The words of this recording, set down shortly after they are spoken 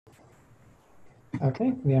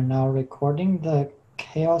Okay, we are now recording the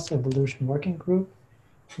Chaos Evolution Working Group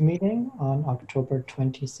meeting on October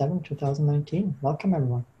 27, 2019. Welcome,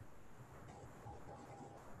 everyone.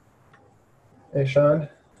 Hey, Sean.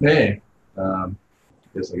 Hey,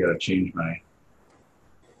 guess I gotta change my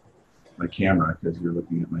camera because you're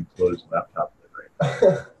looking at my closed laptop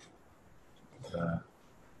right now.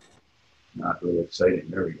 Not really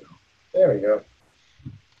exciting. There we go. There we go.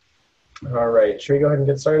 All right, should we go ahead and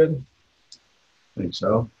get started? I think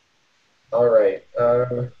so. All right.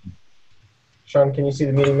 Sean, can you see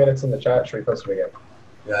the meeting minutes in the chat? Should we post them again?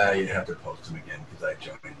 Yeah, you'd have to post them again because I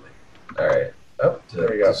joined late. All right. Oh, there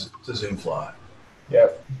we go. To Zoom fly.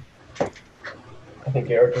 Yep. I think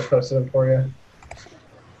Eric just posted them for you.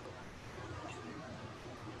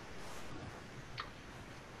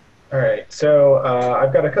 All right, so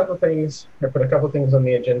I've got a couple things. I put a couple things on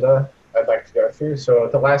the agenda I'd like to go through. So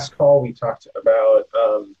at the last call, we talked about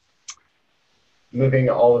moving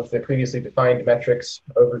all of the previously defined metrics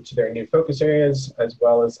over to their new focus areas, as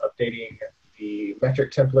well as updating the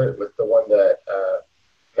metric template with the one that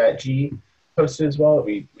Matt G posted as well.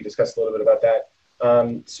 We discussed a little bit about that.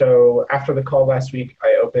 So after the call last week,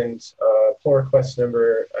 I opened pull request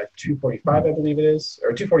number 245, I believe it is,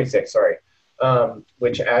 or 246, sorry,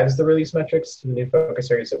 which adds the release metrics to the new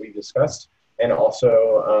focus areas that we discussed, and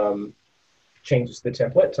also changes the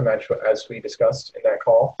template to match what, as we discussed in that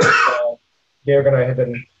call. Georg and I have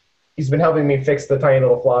been, he's been helping me fix the tiny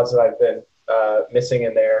little flaws that I've been missing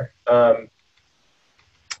in there.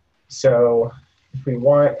 So if we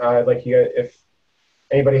want, I'd like you, if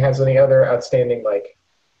anybody has any other outstanding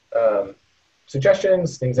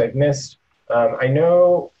suggestions, things I've missed. I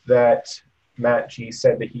know that Matt G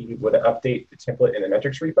said that he would update the template in the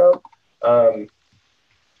metrics repo. I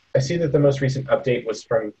see that the most recent update was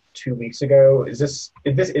from 2 weeks ago. Is this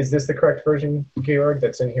the correct version, Georg,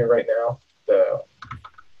 that's in here right now?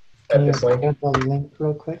 Can you get the link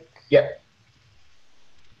real quick? Yeah.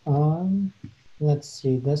 Let's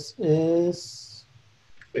see. This is.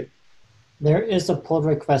 There is a pull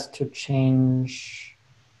request to change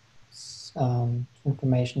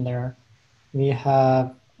information there. We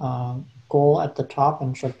have goal at the top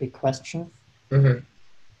and should be question. Mm-hmm.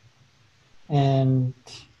 And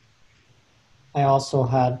I also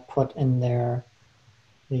had put in there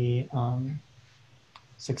the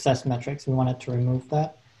success metrics. We wanted to remove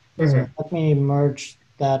that. Mm-hmm. So let me merge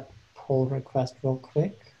that pull request real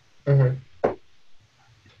quick. Mm-hmm.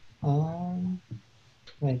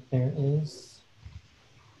 Wait, there is.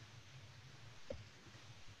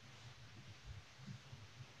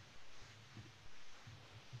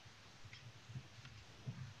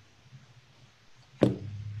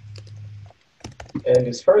 And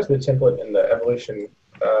as far as the template in the evolution,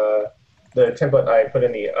 the template I put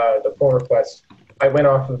in the pull request, I went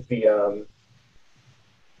off of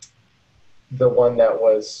the one that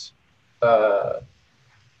was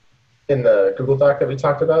in the Google Doc that we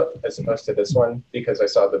talked about, as opposed to this one, because I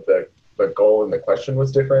saw that the goal and the question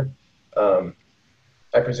was different. I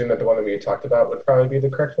presume that the one that we had talked about would probably be the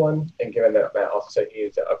correct one, and given that Matt also said he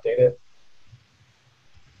needed to update it.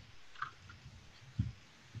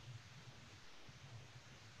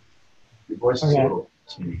 Your voice is a little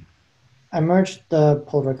teeny. I merged the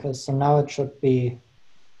pull request, so now it should be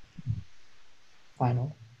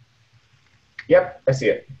final. Yep, I see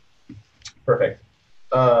it. Perfect.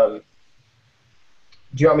 Do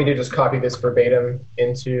you want me to just copy this verbatim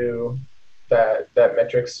into that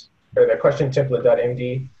metrics or the question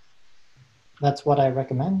template.md? That's what I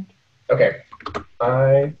recommend. Okay,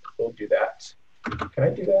 I will do that. Can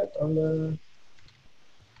I do that on the?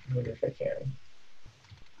 I wonder if I can.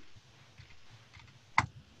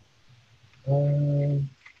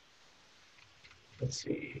 Let's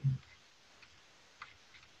see.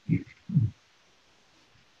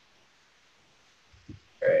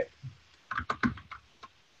 All right.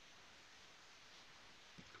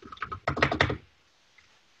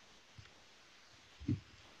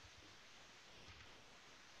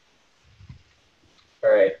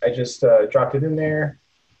 All right, I just dropped it in there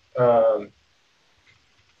and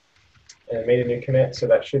made a new commit, so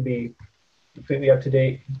that should be completely up to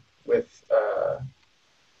date with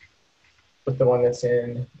the one that's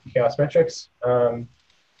in Chaos Metrics.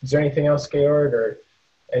 Is there anything else, Georg, or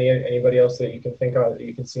anybody else that you can think of that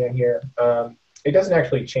you can see on here? It doesn't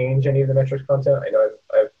actually change any of the metrics content. I know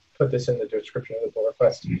I've put this in the description of the pull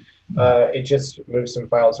request. It just moves some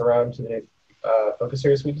files around to the new focus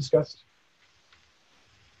areas we discussed.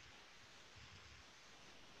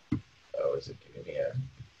 Oh, is it giving me a...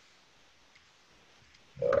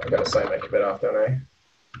 Oh, I gotta sign my commit off, don't I?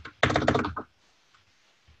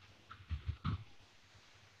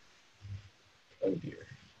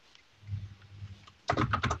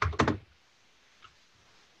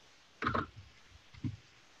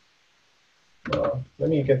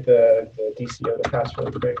 me get the DCO to pass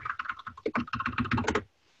really quick.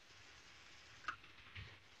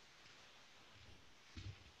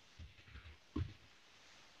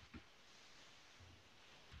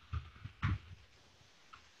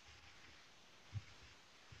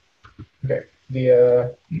 Okay,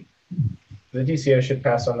 the DCO should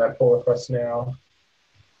pass on that pull request now.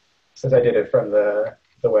 Since I did it from the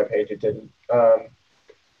web page, it didn't.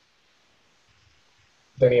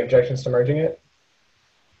 Any objections to merging it?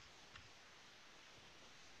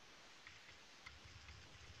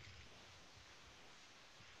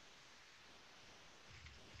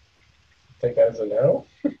 Take that as a no.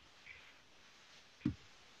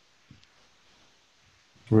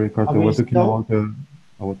 Sorry, Carter, we're talking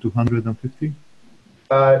about 250?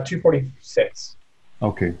 246.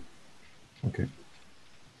 Okay. Okay.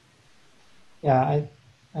 Yeah,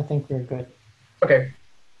 I think we're good. Okay.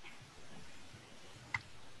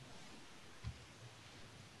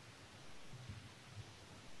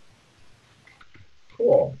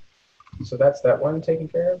 Cool. So that's that one taken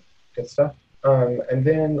care of. Good stuff. And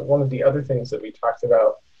then one of the other things that we talked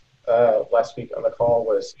about last week on the call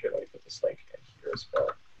was, here, let me put this link in here as well.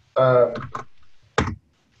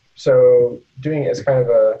 So doing it as kind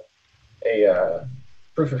of a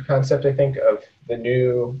proof of concept, I think, of the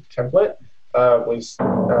new template was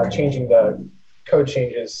changing the code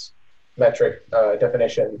changes metric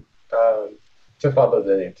definition to follow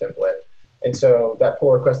the new template. And so that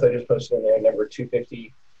pull request that I just posted in there, number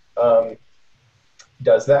 250,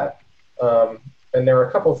 does that. And there are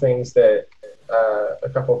a couple things that, a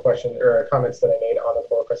couple of questions or comments that I made on the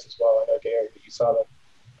pull request as well. I know, Gary, that you saw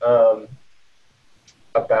them,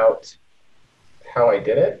 about how I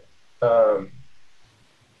did it.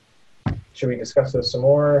 Should we discuss this some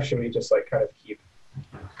more? Should we just like kind of keep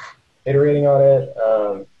iterating on it?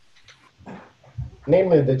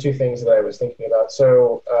 Namely, the two things that I was thinking about.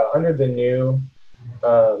 So under the new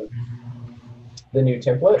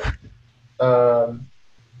template,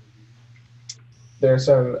 there are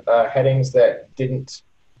some headings that didn't.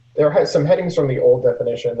 There are some headings from the old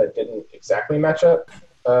definition that didn't exactly match up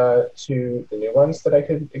to the new ones that I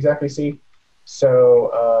could exactly see.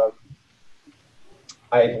 So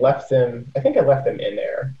I left them. I think I left them in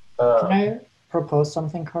there. Can I propose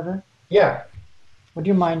something, Carter? Yeah. Would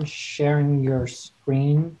you mind sharing your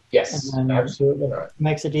screen? Yes, absolutely not.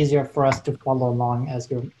 Makes it easier for us to follow along as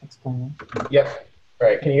you're explaining. Yep. All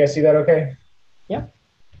right. Can you guys see that okay? Yep.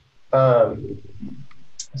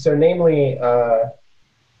 So namely,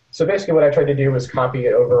 so basically what I tried to do was copy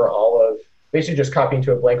it over all of, basically just copy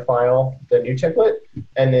into a blank file the new template,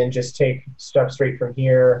 and then just take stuff straight from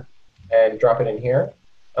here and drop it in here.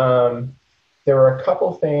 There were a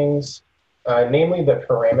couple things, namely the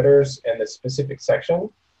parameters and the specific section.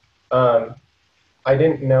 I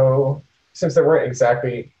didn't know, since there weren't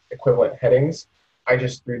exactly equivalent headings, I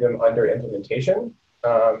just threw them under implementation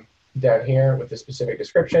down here with the specific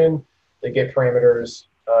description, the get parameters,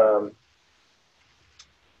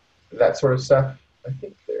 that sort of stuff. I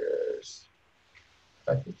think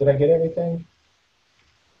did I get everything?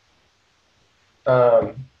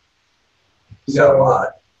 You got a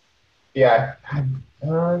lot. Yeah, I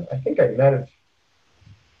think I might have.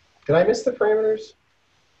 Did I miss the parameters?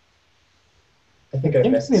 I think I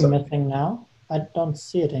missed something. Missing now. I don't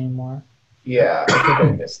see it anymore. Yeah, I think I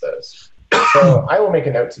missed those. So I will make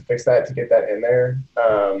a note to fix that, to get that in there.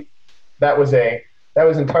 That was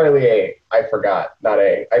entirely a I forgot, not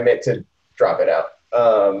a I meant to drop it out.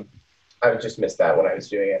 I just missed that when I was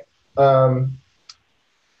doing it.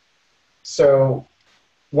 So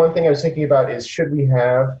one thing I was thinking about is, should we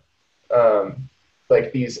have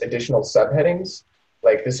like these additional subheadings,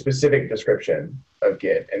 like the specific description of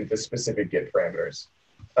Git and the specific Git parameters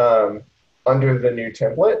under the new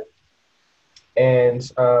template? And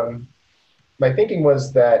my thinking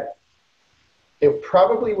was that it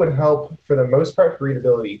probably would help for the most part for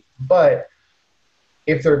readability, but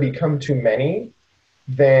if there become too many,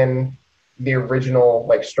 then the original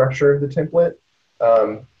like structure of the template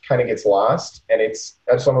kind of gets lost, and it's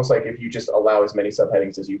almost like if you just allow as many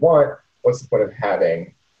subheadings as you want, what's the point of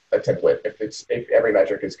having a template if every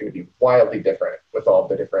metric is going to be wildly different with all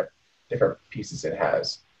the different pieces it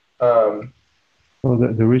has? So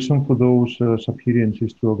the reason for those subheadings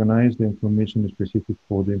is to organize the information specific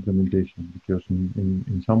for the implementation, because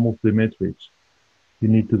in some of the metrics, you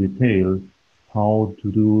need to detail how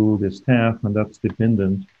to do the stuff, and that's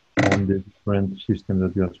dependent on the different system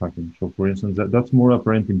that you are tracking. So for instance, that's more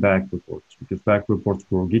apparent in back reports, because back reports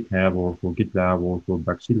for GitHub or for GitLab or for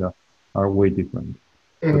Baxilla are way different.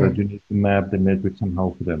 So that you need to map the metrics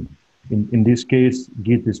somehow for them. In this case,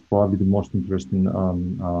 Git is probably the most interesting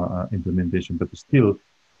implementation, but still,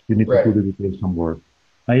 you need to put Right. the details somewhere.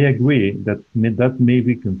 I agree that that may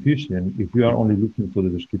be confusion if you are only looking for the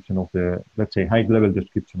description of the, let's say, high-level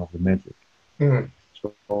description of the metric. Mhm.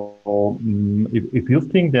 So if you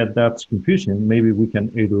think that that's confusion, maybe we can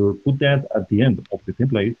either put that at the end of the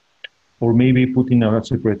template, or maybe put in a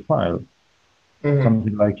separate file, Mhm.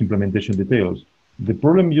 something like implementation details. The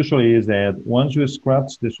problem usually is that once you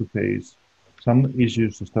scratch the surface, some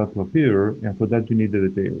issues start to appear, and for that you need the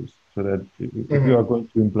details. So that if you Mhm. are going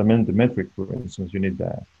to implement the metric, for instance, you need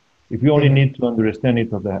that. If you only Mhm. need to understand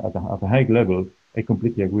it at a high level, I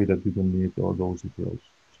completely agree that you don't need all those details.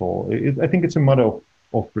 So I think it's a matter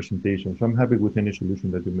of presentation. So I'm happy with any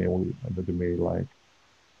solution that you may like.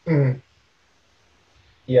 Mhm.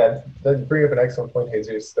 Yeah, that bring up an excellent point,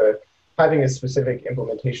 Jesus. That having a specific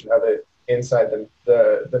implementation of it inside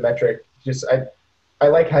the metric, just I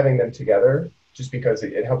like having them together, just because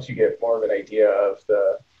it helps you get more of an idea of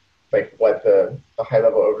the like what the high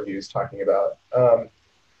level overview is talking about.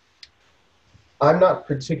 I'm not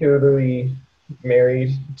particularly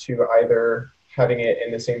married to either having it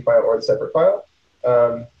in the same file or the separate file.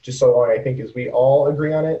 Just so long, I think, as we all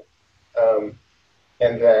agree on it,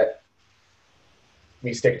 and that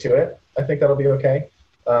we stick to it, I think that'll be okay.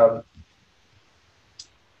 Um,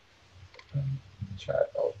 Chat,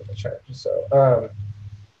 I'll open the chat just so.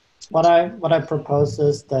 What I propose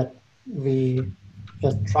is that we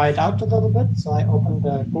just try it out a little bit. So I open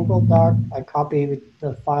the Google Doc, I copy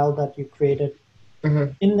the file that you created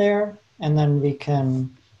Mhm. in there, and then we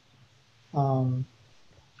can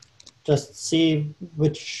just see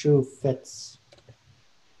which shoe fits.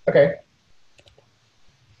 Okay.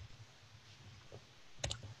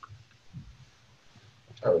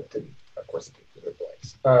 Oh, it didn't. Of course, it didn't give it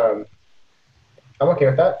blanks. I'm okay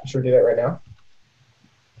with that. Should we do that right now?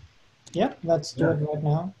 Yep, let's do it right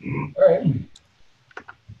now. All right.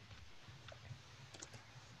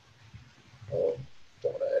 Oh,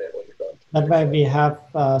 don't want to edit what you're going That through way there. we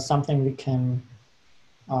have something we can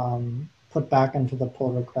put back into the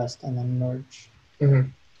pull request and then merge.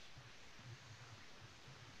 Mhm.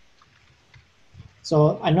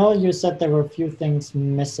 So I know you said there were a few things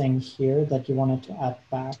missing here that you wanted to add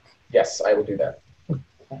back. Yes, I will do that. Okay.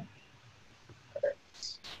 All right.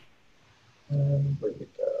 Where did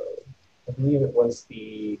it go? I believe it was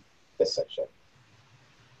this section.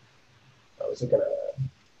 Oh, is it gonna?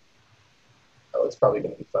 Oh, it's probably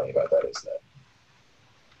gonna be funny about that, isn't it?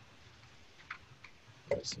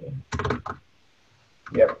 Let me see.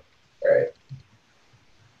 Yep. All right.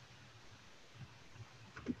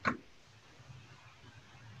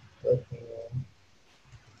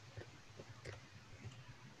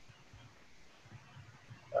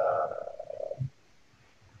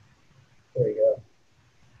 There you go.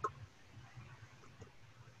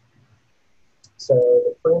 So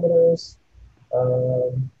the parameters.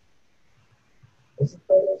 Was it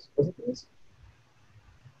parameters? Was it these?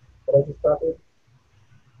 That I just copied?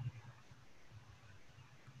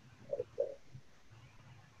 Okay.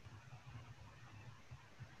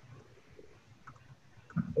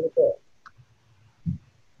 Okay.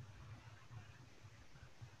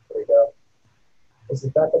 There we go. Is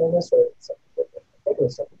it that in this or something different? I think it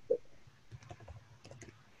was something different.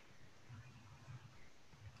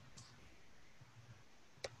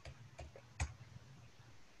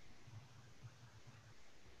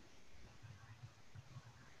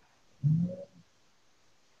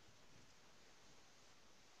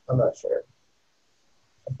 I'm not sure.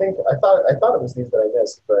 I thought it was these that I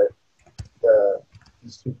missed, but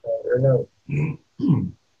these two or no.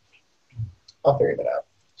 I'll figure that out.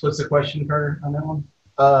 So what's the question, Carter, on that one?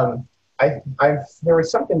 There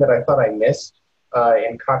was something that I thought I missed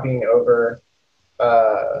in copying over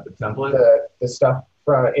The template? the stuff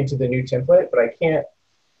from into the new template, but I can't.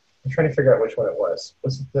 I'm trying to figure out which one it was.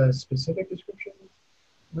 Was it the specific description?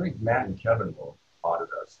 I think Matt and Kevin will audit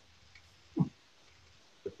us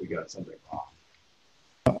if we got something wrong.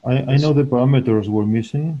 I know the parameters were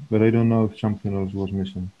missing, but I don't know if something else was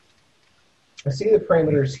missing. I see the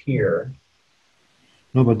parameters here.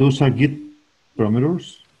 No, but those are Git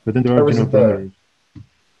parameters, but then there are Or was general it the?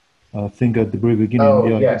 parameters. I think at the very beginning, Oh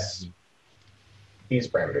yeah. yes, these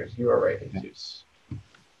parameters. You are right, Yeah. Jesus.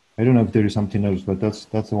 I don't know if there is something else, but that's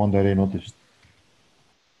the one that I noticed.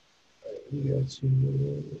 We go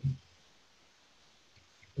to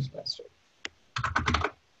this master. All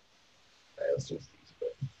right, let's do these.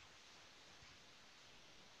 But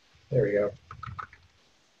there we go.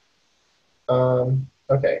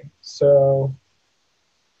 Okay, so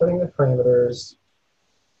putting the parameters.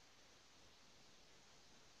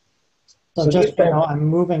 So So just, these I'm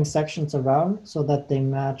moving sections around so that they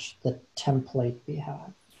match the template we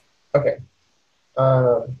have. okay.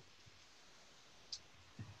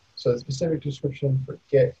 So the specific description for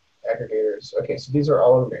Git aggregators. Okay, so these are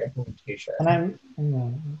all under implementation. And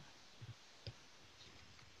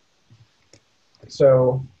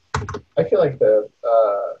So I feel like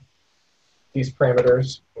these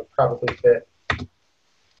parameters would probably fit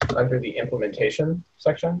under the implementation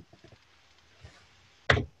section.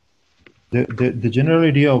 The general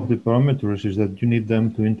idea of the parameters is that you need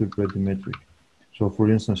them to interpret the metric. So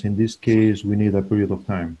for instance, in this case, we need a period of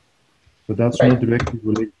time. So that's not directly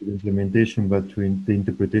related to the implementation, but to the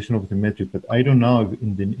interpretation of the metric. But I don't know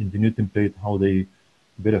in the new template how they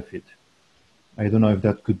better fit. I don't know if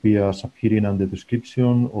that could be a subheading under the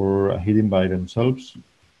description or a heading by themselves,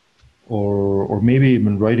 or maybe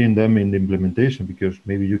even writing them in the implementation, because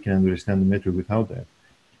maybe you can understand the metric without that.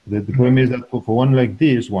 The problem is that for one like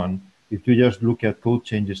this one, if you just look at code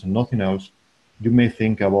changes and nothing else, you may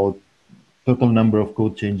think about total number of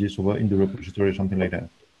code changes in the repository or something like that.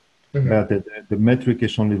 But the metric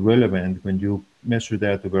is only relevant when you measure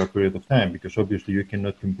that over a period of time, because obviously you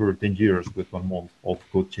cannot compare 10 years with 1 month of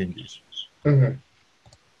code changes.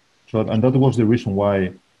 So, and that was the reason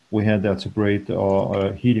why we had that separate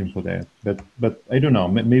heading for that. But I don't know,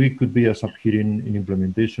 maybe it could be a subheading in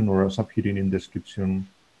implementation or a subheading in description,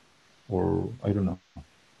 or I don't know.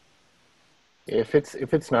 If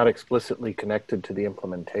it's not explicitly connected to the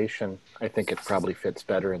implementation, I think it probably fits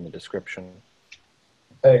better in the description.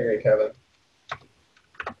 I agree, Kevin.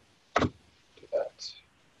 Do that.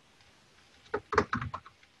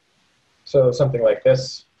 So something like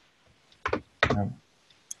this. Yeah.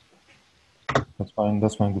 That's fine.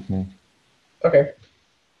 That's fine with me. Okay.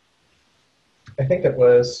 I think that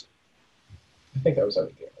was everything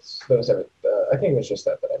else. I think it was just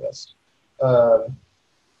that I missed.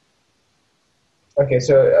 Okay,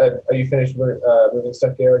 so are you finished moving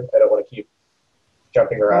stuff, Garrett? I don't want to keep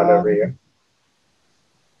jumping around over you.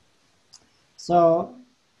 So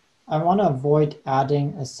I want to avoid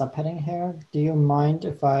adding a subheading here. Do you mind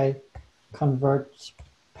if I convert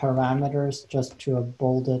parameters just to a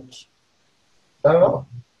bolded? I don't know.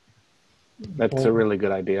 That's a really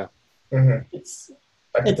good idea. It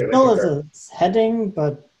still is a heading,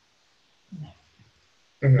 but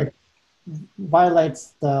it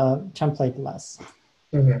violates the template less.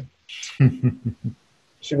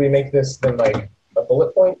 Should we make this then like a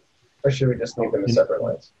bullet point, or should we just leave them as separate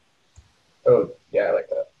lines? Oh, yeah, I like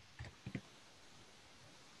that.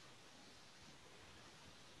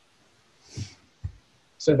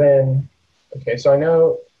 So then, okay, so I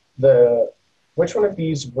know which one of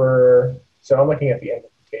these were, so I'm looking at the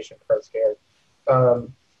implementation parts here.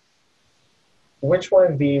 Which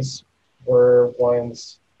one of these were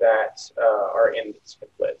ones that are in this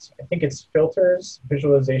template? I think it's filters,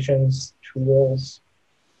 visualizations, tools.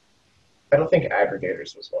 I don't think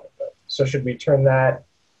aggregators was one of them. So should we turn that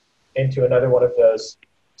into another one of those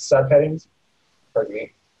subheadings? Pardon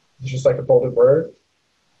me. It's just like a bolded word.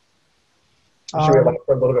 Should we have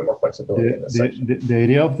a little bit more flexibility in this section? The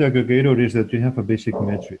idea of the aggregator is that you have a basic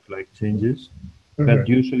metric like changes, but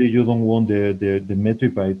usually you don't want the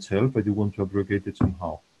metric by itself, but you want to aggregate it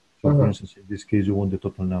somehow. So for instance, in this case, you want the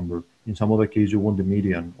total number. In some other case, you want the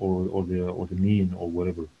median or the mean or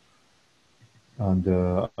whatever. And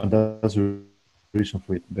that's the reason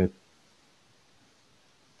for it. But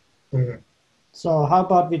so how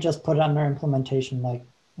about we just put it under implementation, like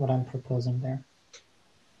what I'm proposing there?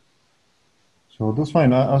 So that's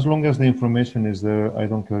fine. As long as the information is there, I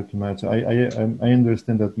don't care too much. I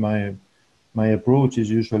understand that my approach is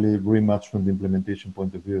usually very much from the implementation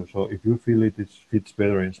point of view. So if you feel it fits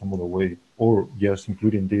better in some other way, or just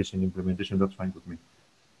including this in implementation, that's fine with me.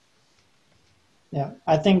 Yeah,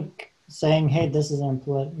 I think saying, hey, this is an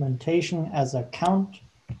implementation as a count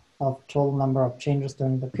of total number of changes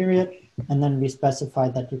during the period, and then we specify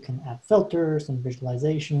that you can add filters and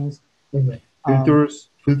visualizations.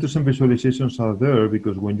 Filters and visualizations are there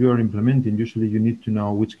because when you are implementing, usually you need to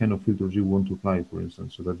know which kind of filters you want to apply, for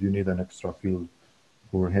instance, so that you need an extra field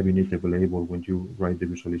for having it available when you write the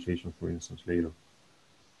visualization, for instance, later.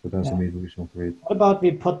 So that's the main reason for it. What about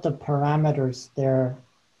we put the parameters there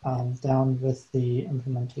down with the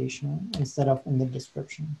implementation instead of in the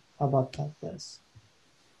description? How about like this?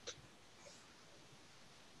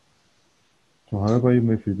 So however you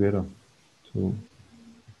may feel better. So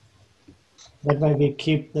that way we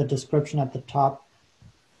keep the description at the top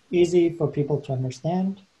easy for people to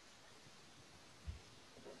understand.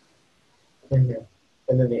 And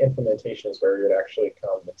then the implementation is where you would actually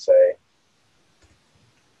come and say,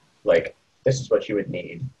 like, this is what you would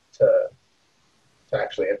need to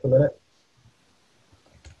actually implement it.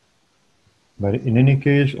 But in any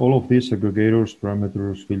case, all of these aggregators,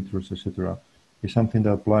 parameters, filters, etc., is something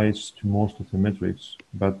that applies to most of the metrics,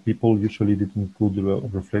 but people usually didn't put the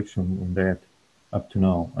reflection on that up to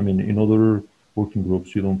now. I mean, in other working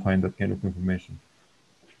groups, you don't find that kind of information.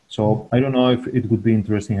 So I don't know if it would be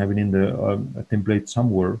interesting having in the a template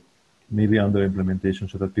somewhere, maybe under implementation,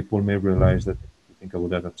 so that people may realize that you think about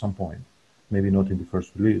that at some point, maybe not in the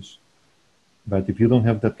first release. But if you don't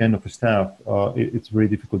have that kind of staff, it's very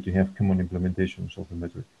difficult to have common implementations of the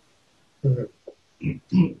metric.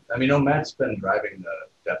 I mean, Matt's been driving the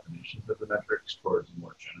definitions of the metrics towards a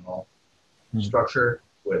more general structure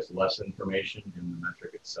with less information in the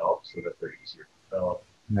metric itself so that they're easier to develop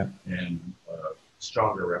and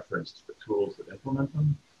stronger reference to the tools that implement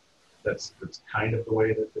them. That's kind of the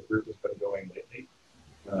way that the group has been going lately.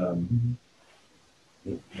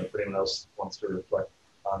 If anyone else wants to reflect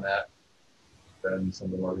on that, then some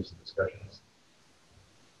of the more recent discussions.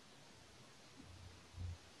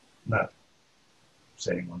 Not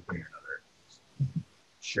saying one thing or another, just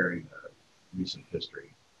sharing the recent history.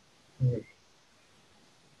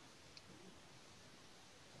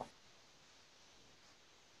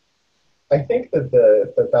 I think that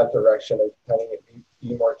that direction of having it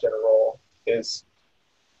be more general is,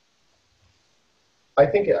 I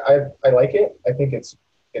think I like it. I think it's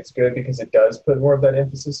good because it does put more of that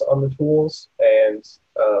emphasis on the tools and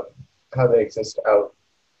how they exist out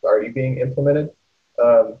already being implemented.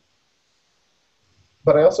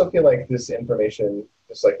 But I also feel like this information,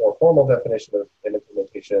 this like more formal definition of an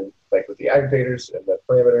implementation, like with the aggregators and the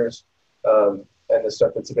parameters, and the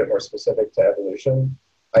stuff that's a bit more specific to evolution,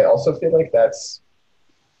 I also feel like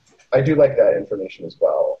I do like that information as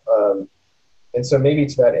well. And so maybe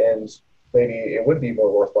to that end, maybe it would be more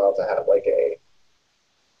worthwhile to have like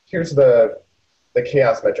here's the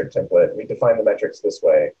CHAOSS metric template. We define the metrics this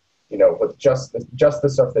way, you know, with just the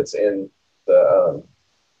stuff that's in the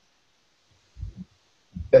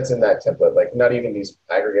that's in that template, like not even these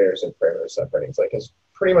aggregators and parameter separating, like as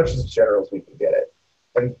pretty much as general as we can get it.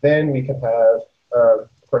 And then we can have, of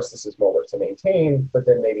course, this is more work to maintain, but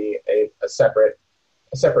then maybe a separate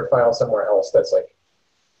file somewhere else that's like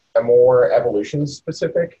a more evolution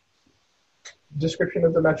specific description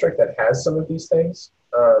of the metric that has some of these things.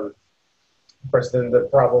 Of course, then the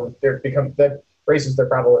problem that raises the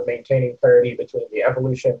problem of maintaining clarity between the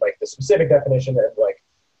evolution, like the specific definition, and like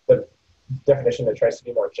the definition that tries to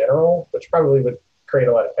be more general, which probably would create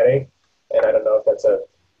a lot of headache. And I don't know if that's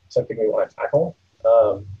something we want to tackle.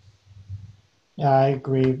 Yeah, I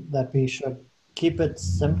agree that we should keep it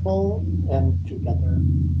simple and together.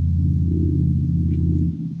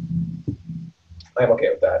 I'm okay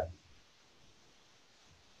with that.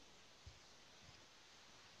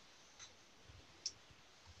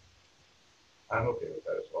 I'm okay with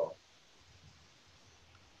that as well.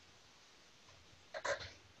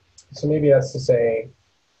 So maybe that's to say,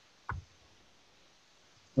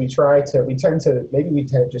 we tend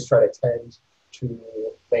to just try to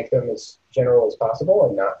make them as general as possible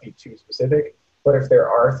and not be too specific. But if there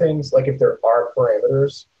are things, like if there are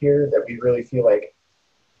parameters here that we really feel like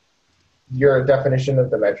your definition of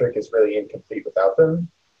the metric is really incomplete without them,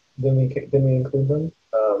 then we include them.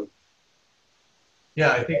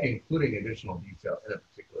 Yeah, I think including additional detail in a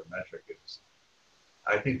particular metric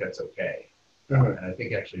I think that's okay. And I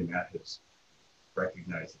think actually Matt has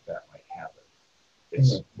recognized that might happen.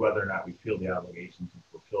 It's whether or not we feel the obligation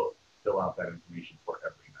to fill out that information for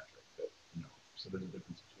every metric. That, you know, so there's a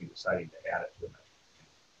difference between deciding to add it to a metric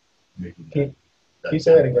and making Can you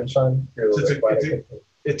say that again, Sean?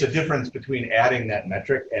 It's a difference between adding that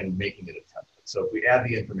metric and making it a template. So if we add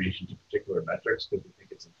the information to particular metrics because we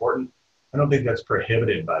think it's important, I don't think that's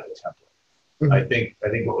prohibited by the template. I think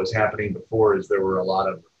what was happening before is there were a lot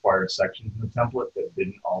of required sections in the template that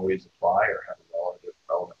didn't always apply or have a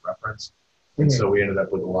relevant reference. And so we ended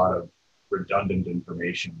up with a lot of redundant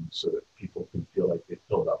information so that people could feel like they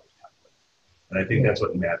filled out the template. And I think that's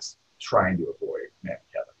what Matt's trying to avoid, Matt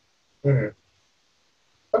and Kevin.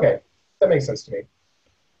 Okay, that makes sense to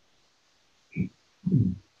me.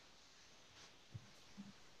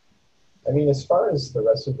 I mean, as far as the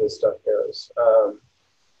rest of this stuff goes,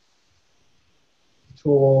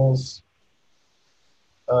 tools,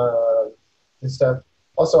 this stuff.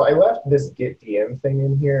 Also, I left this git DM thing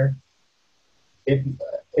in here.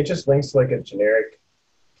 It just links to like a generic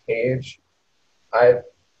page. I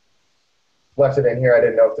left it in here. I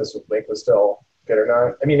didn't know if this link was still good or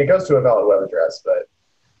not. I mean, it goes to a valid web address, but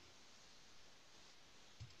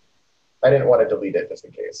I didn't want to delete it just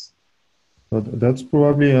in case. But that's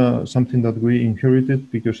probably something that we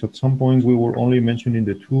inherited because at some point we were only mentioning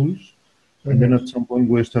the tools, and then at some point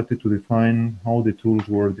we started to define how the tools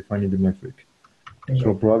were defining the metric.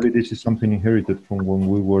 So probably this is something inherited from when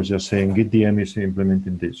we were just saying Git DM is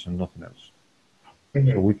implementing this and nothing else.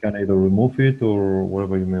 So we can either remove it or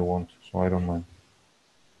whatever you may want. So I don't mind.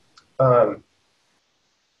 I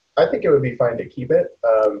think it would be fine to keep it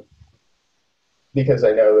because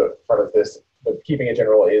I know that part of this, but keeping it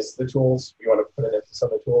general is the tools. You want to put it into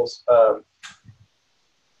some of the tools.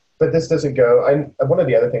 But this doesn't go. One of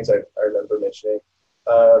the other things I remember mentioning,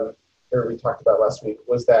 or we talked about last week,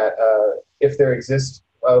 was that if there exist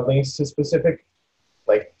links to specifically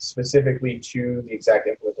to the exact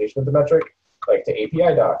implementation of the metric, like to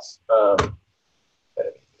API docs,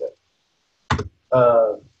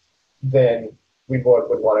 then we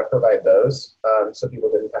would want to provide those so people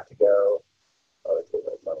didn't have to go,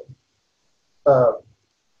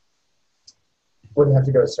 wouldn't have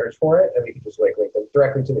to go search for it, and we could just link them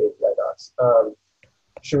directly to the API docs.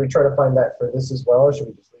 Should we try to find that for this as well, or should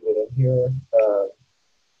we just leave it in here?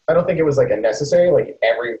 I don't think it was like a necessary, like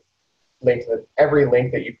every link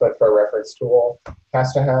that you put for a reference tool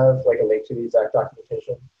has to have like a link to the exact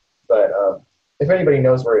documentation. But if anybody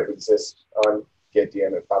knows where it exists on Git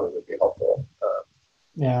DM, it probably would be helpful.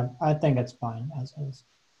 Yeah, I think it's fine as is.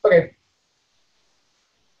 Okay.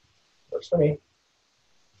 Works for me.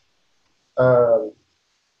 And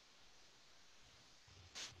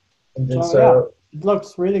then Yeah, it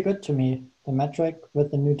looks really good to me, the metric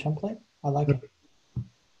with the new template. I like it.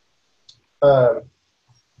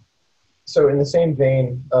 So in the same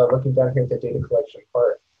vein, looking down here at the data collection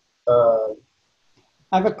part.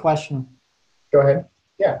 I have a question. Go ahead.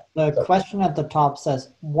 Yeah. The question at the top says,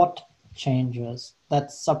 what changes?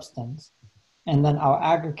 That's substance. And then our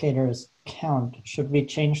aggregator is count. Should we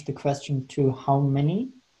change the question to how many?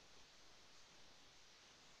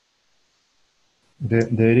 The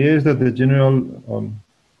idea is that the general,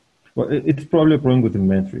 well, it's probably a problem with the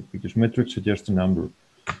metric because metrics are just a number.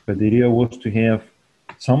 But the idea was to have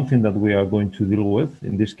something that we are going to deal with,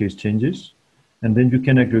 in this case changes, and then you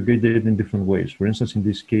can aggregate it in different ways. For instance, in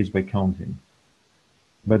this case, by counting.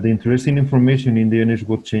 But the interesting information in the end is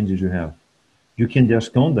what changes you have. You can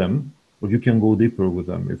just count them, or you can go deeper with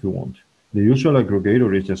them if you want. The usual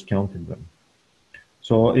aggregator is just counting them.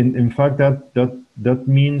 So in fact, that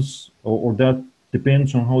means, or that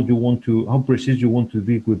depends on how precise you want to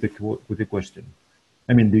be with the question.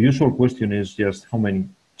 I mean, the usual question is just how many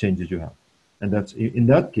changes you have. And that's, in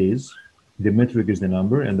that case, the metric is the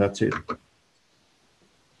number and that's it.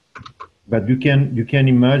 But you can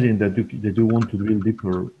imagine that you want to drill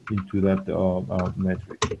deeper into that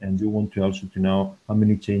metric, and you want to also to know how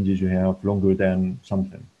many changes you have longer than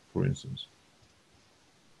something, for instance.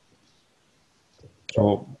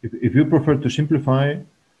 So if you prefer to simplify,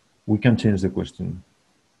 we can change the question.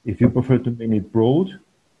 If you prefer to make it broad,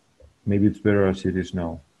 maybe it's better as it is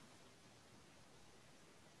now.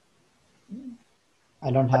 I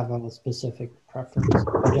don't have a specific preference.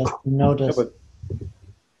 I just noticed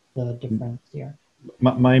the difference here.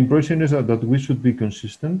 My impression is that we should be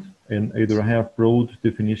consistent and either have broad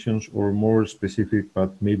definitions or more specific,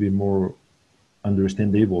 but maybe more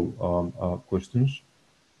understandable questions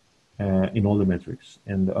in all the metrics.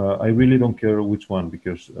 And I really don't care which one,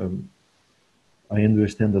 because I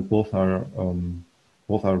understand that both are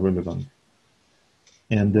relevant.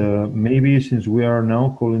 And maybe since we are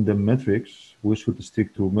now calling them metrics, we should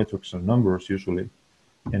stick to metrics and numbers usually.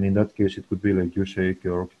 And in that case, it could be like you say,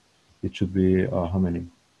 Georg, it should be how many?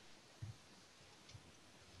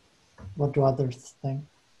 What do others think?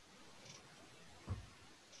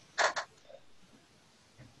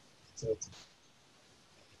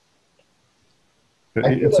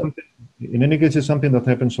 In any case, it's something that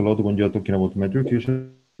happens a lot when you're talking about metrics. Usually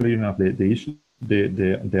you have the issue,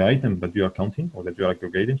 the item that you are counting or that you are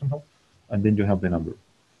aggregating somehow, and then you have the number.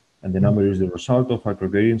 And the number is the result of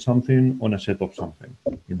aggregating something on a set of something.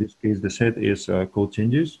 In this case, the set is code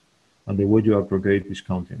changes, and the way you aggregate is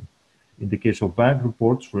counting. In the case of bug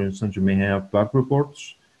reports, for instance, you may have bug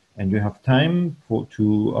reports, and you have time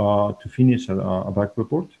to finish a bug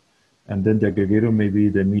report, and then the aggregator may be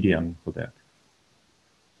the median for that.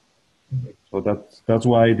 So that's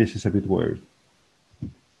why this is a bit weird.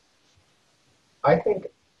 I think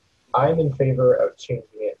I'm in favor of changing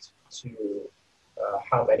it to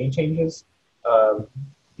how many changes,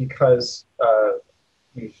 because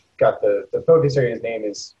we've got the focus area's name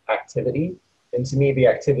is activity, and to me the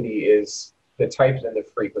activity is the types and the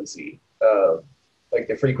frequency. Like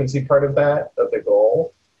the frequency part of that, of the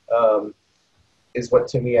goal, is what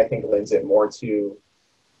to me I think lends it more to,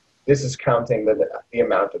 this is counting the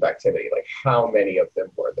amount of activity, like how many of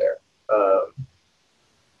them were there.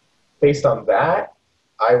 Based on that,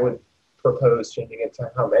 I would propose changing it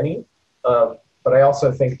to how many. But I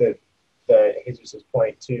also think that the Jesus'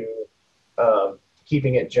 point to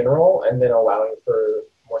keeping it general and then allowing for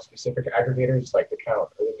more specific aggregators like the count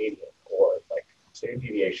or the median or like standard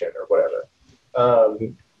deviation or whatever.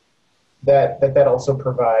 That also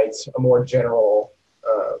provides a more general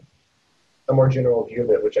view of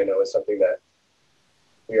it, which I know is something that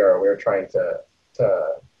we are trying to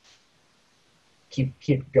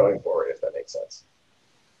keep going forward, if that makes sense.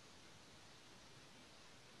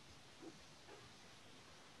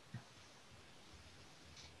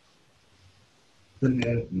 And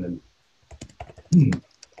then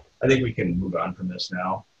I think we can move on from this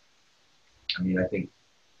now. I mean, I think,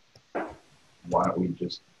 why don't we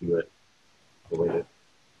just do it the way that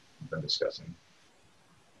we've been discussing?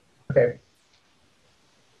 Okay.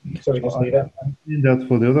 So we just leave it? That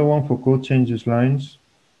for the other one, for code changes lines,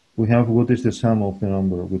 we have what is the sum of the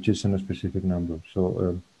number, which isn't a specific number.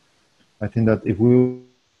 So I think that if we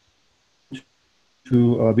were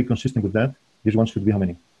to be consistent with that, this one should be how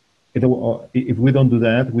many? If we don't do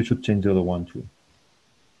that, we should change the other one too,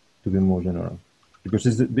 to be more general, because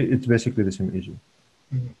it's basically the same issue.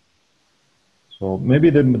 Mm-hmm. So maybe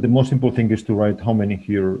the most simple thing is to write how many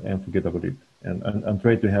here and forget about it, and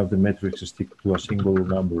try to have the metrics stick to a single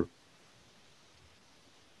number.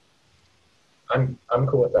 I'm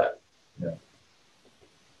cool with that. Yeah.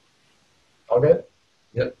 All good?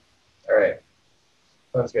 Yep. All right.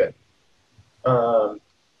 Sounds good.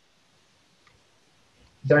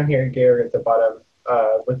 Down here, Gary, at the bottom,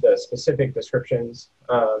 with the specific descriptions,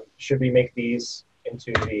 should we make these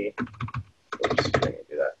into the, oops, I didn't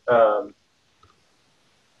do that,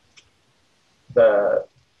 the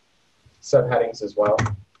subheadings as well,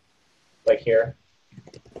 like here?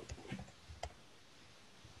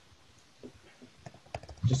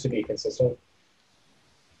 Just to be consistent?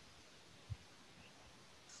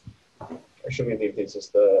 Or should we leave these as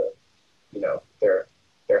the, their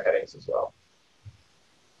headings as well?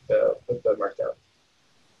 With the markdown.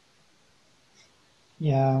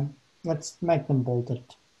 Yeah, let's make them bolded.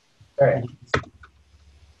 All right.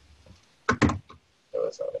 No,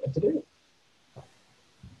 that's not what I meant to do.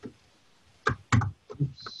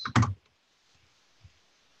 Oops.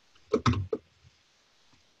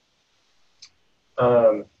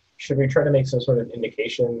 Should we try to make some sort of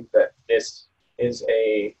indication that this is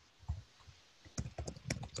a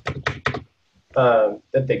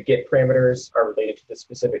that the get parameters are related to the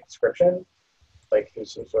specific description? Like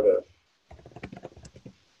there's some sort of,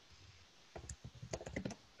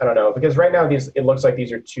 I don't know, because right now it looks like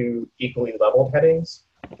these are two equally leveled headings.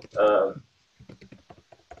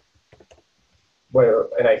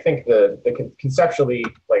 And I think conceptually,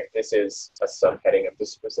 like this is a subheading of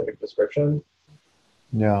this specific description.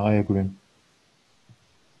 Yeah, I agree.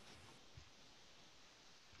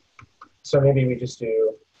 So maybe we just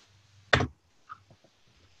do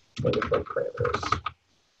different parameters.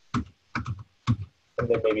 And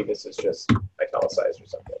then maybe this is just italicized or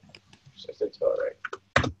something. Just didn't spell it right.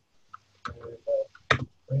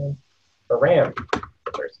 RAM.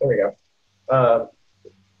 There we go.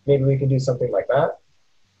 Maybe we can do something like that.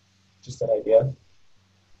 Just an idea.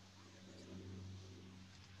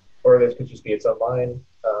 Or this could just be its own line.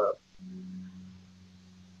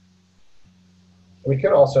 We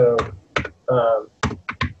could also,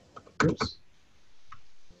 oops.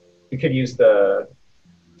 We could use the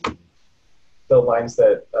lines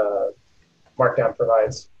that Markdown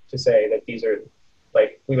provides to say that these are,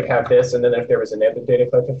 like, we would have this, and then if there was a native data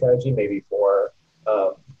collection strategy, maybe for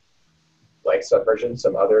like subversion,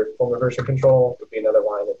 some other form of version control would be another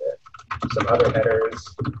line, and then some other headers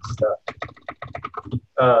stuff.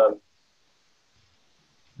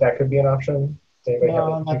 That could be an option. Does anybody have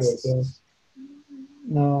any particular ideas?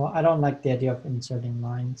 No, I don't like the idea of inserting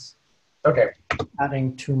lines. Okay.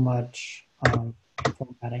 Adding too much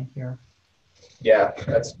formatting here. Yeah,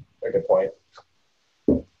 that's a good point.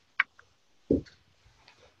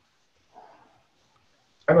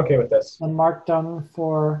 I'm okay with this. And Markdown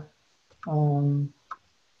for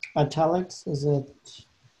italics, is it?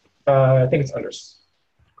 I think it's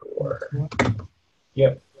underscore.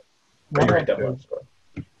 Yep. Or double underscore.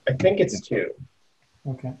 I think it's 2.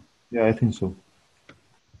 Okay. Yeah, I think so.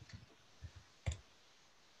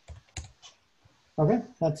 Okay,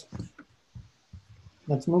 let's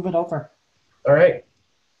move it over. All right.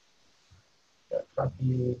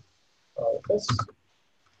 Copy all of this.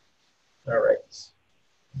 All right.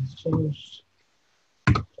 It's changed.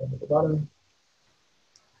 Down to the bottom.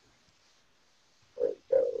 There we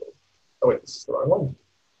go. Oh wait, this is the wrong one.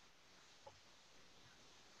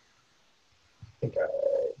 I think I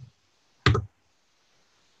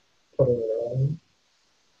put it wrong.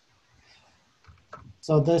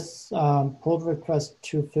 So this pull request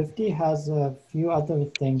 250 has a few other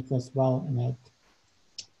things as well in it.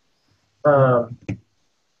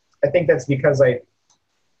 I think that's because I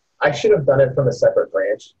should have done it from a separate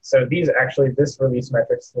branch. So these actually, this release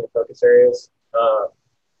metrics in the focus areas,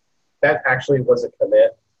 that actually was a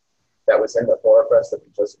commit that was in the pull request that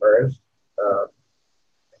we just merged. I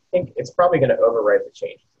think it's probably going to overwrite the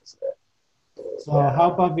changes instead. So how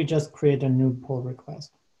about we just create a new pull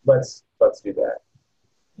request? Let's do that.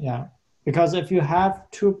 Yeah, because if you have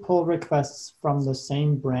two pull requests from the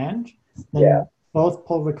same branch, then both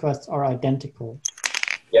pull requests are identical.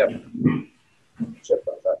 Yep. Should have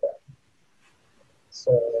thought about that.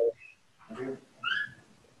 So I'm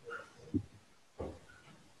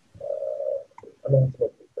going to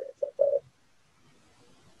make the branch like that.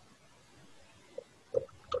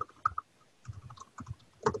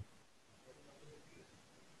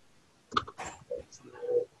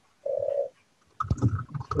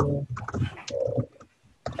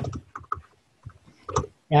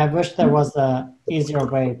 Yeah, I wish there was a easier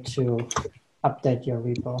way to update your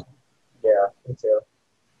repo. Yeah, me too.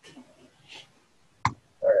 All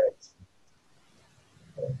right.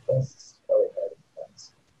 Requests, probably had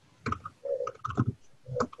requests.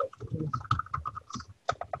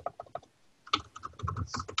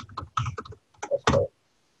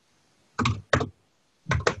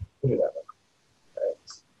 We'll do that one.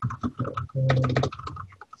 All right.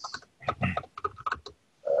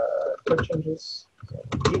 Code changes.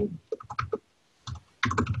 Okay,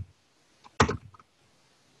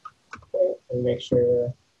 and make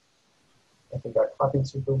sure I think got copied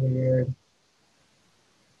super weird.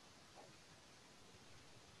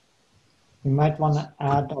 You might want to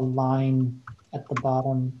add a line at the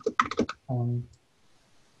bottom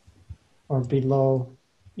or below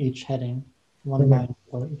each heading. One line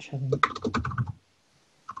below each heading.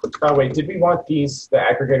 Oh wait, did we want the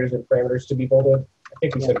aggregators and parameters to be bolded? I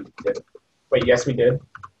think we said we did. Wait, yes we did.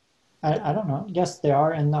 I don't know. Yes, they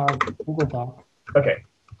are in our Google Doc. Okay.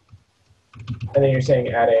 And then you're saying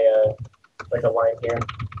add a like a line here?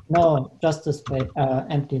 No, just a space,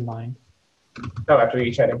 empty line. Oh, after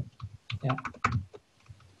each heading. Yeah.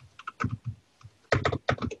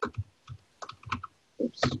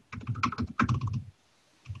 Oops.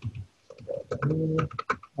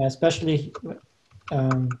 Especially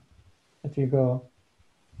if you go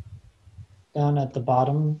down at the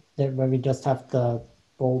bottom there where we just have the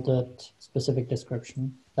bolded specific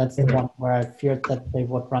description. That's the one where I feared that they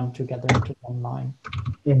would run together into one line.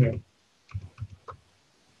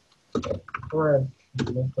 Or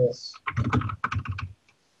make this.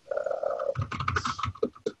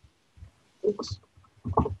 Oops.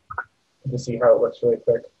 To see how it looks really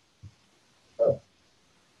quick. Oh.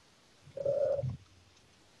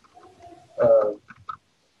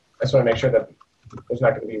 I just want to make sure that there's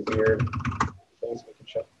not going to be weird things we can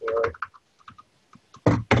check for.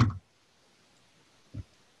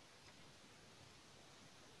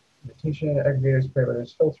 Invitation, aggregators,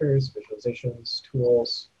 parameters, filters, visualizations,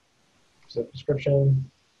 tools, description.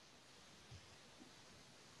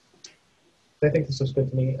 I think this looks good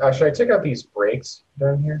to me. Should I take out these breaks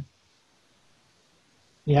down here?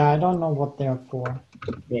 Yeah, I don't know what they're for.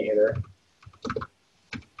 Me either.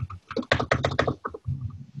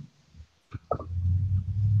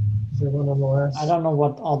 Is there one on the last? I don't know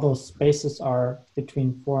what all those spaces are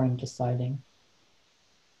between for and deciding.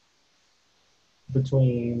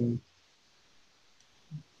 Between.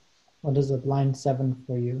 What is it, line 7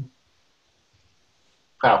 for you?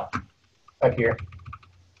 Oh, up here.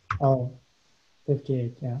 Oh,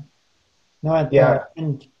 58, yeah. No, at the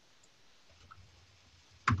end,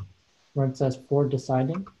 where it says for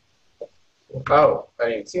deciding. Oh, I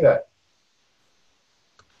didn't even see that.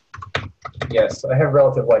 Yes, I have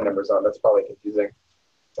relative line numbers on. That's probably confusing.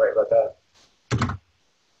 Sorry about that.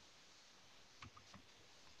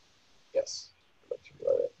 Yes.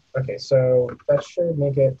 Okay, so that should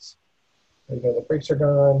make it. There you go. The breaks are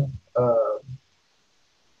gone.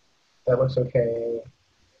 That looks okay.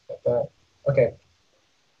 Like that. Okay.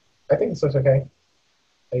 I think this looks okay.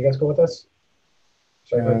 Are you guys cool with this?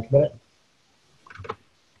 Should I go ahead and commit it?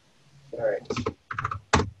 All right.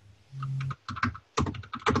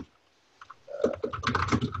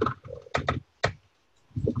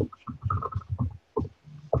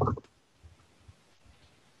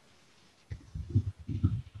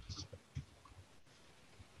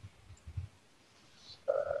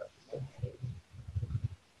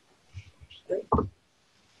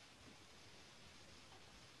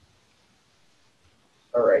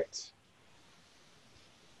 All right.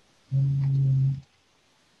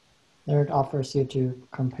 There it offers you to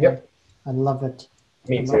compare. Yep. I love it.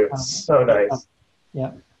 Me too. It's so nice.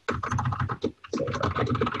 Yeah.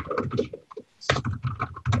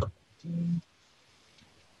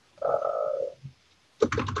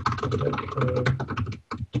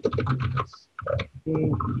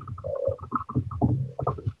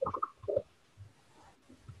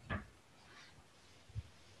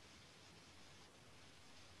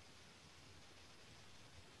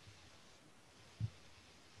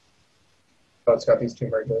 So, oh, it's got these two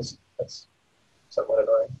merges. That's somewhat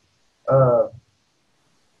annoying.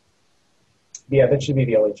 Yeah, that should be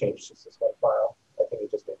the only change, just this one file. I think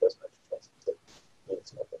it just made those merge points. It needed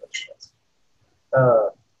some other merge points.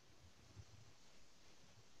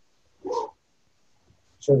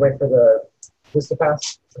 Should we wait for this to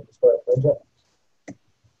pass? Should we just go ahead and merge it?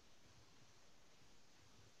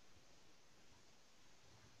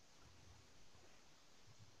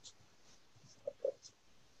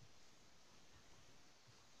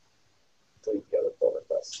 Delete the other pull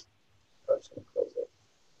request. I'm just going to close it.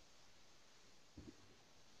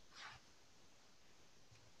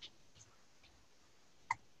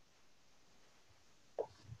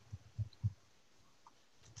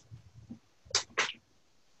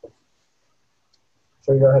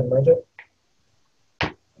 Should we go ahead and merge it?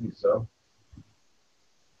 I think so.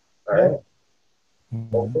 All right. I'm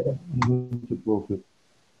going to close it.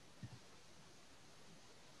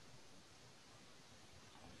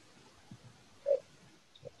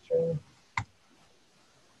 Sure.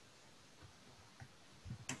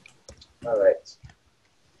 All right.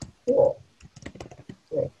 Cool.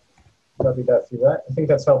 Okay. Copy that through that. I think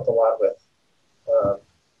that's helped a lot with.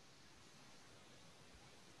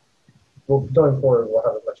 Well, going forward, we'll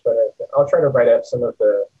have a much better. I'll try to write up some of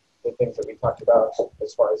the things that we talked about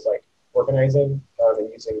as far as like organizing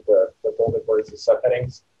and using the bolded words as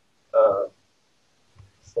subheadings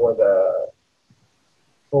for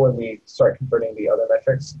when we start converting the other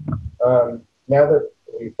metrics. Now that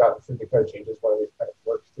we've gotten through the code changes where we've kind of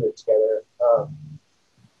worked through it together,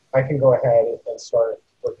 I can go ahead and start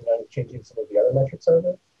working on changing some of the other metrics out of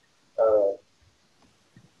it.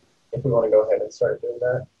 If we want to go ahead and start doing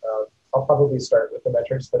that, I'll probably start with the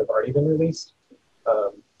metrics that have already been released.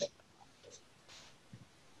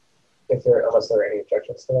 Unless there are any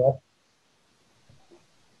objections to that.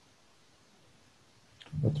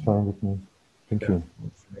 That's fine with me. Thank you.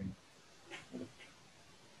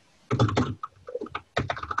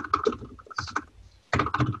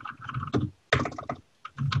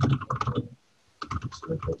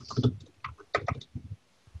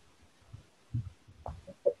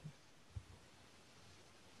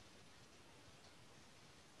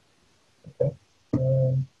 Okay, I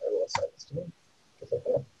will assign this to me because I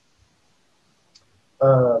can.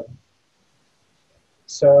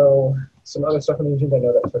 So some other stuff on the agenda. I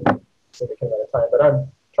know that took a significant amount of time, but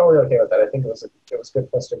I'm totally okay with that. I think it was good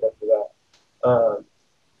for us to go through that.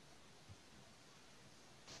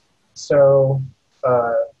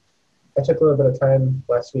 I took a little bit of time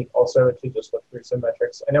last week also to just look through some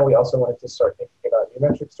metrics. I know we also wanted to start thinking about new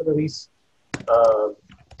metrics to release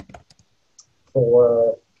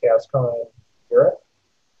for CHAOSS.Con Europe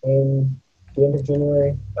in the end of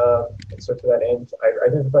January. And so to that end, I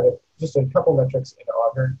identified just a couple metrics in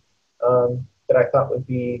Augur that I thought would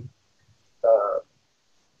be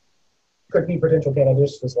could be potential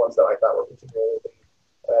candidates as ones that I thought were particularly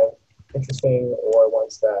interesting or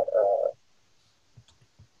ones that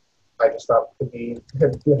I just thought could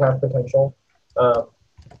have potential.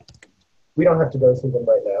 We don't have to go through them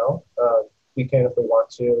right now. We can if we want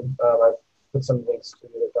to. I've put some links to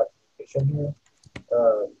the documentation here.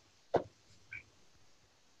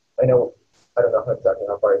 I don't know exactly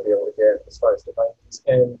how far I'd be able to get as far as defining these.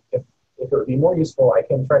 And if it would be more useful, I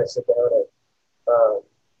can try to sit down and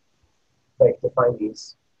define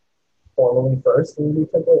these formally first in the new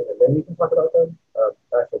template, and then we can talk about them.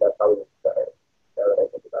 Actually, that probably would be better now that I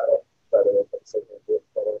think about it, rather than sitting and do it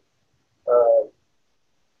together.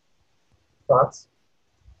 Thoughts?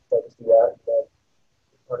 So I just do that and then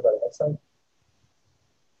talk about it next time.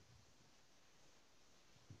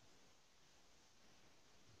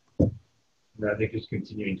 And I think just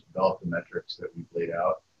continuing to develop the metrics that we've laid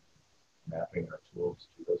out, mapping our tools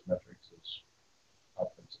to those metrics is our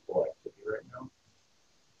principal activity right now.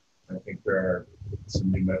 I think there are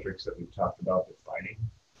some new metrics that we've talked about defining.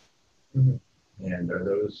 Mm-hmm. And are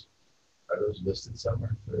those listed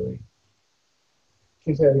somewhere clearly?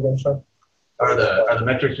 Can you say that again, Sean? Are the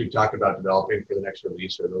metrics we talked about developing for the next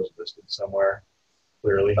release, are those listed somewhere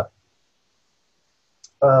clearly?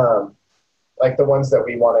 Like the ones that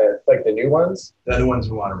we want to, like the new ones? They're the ones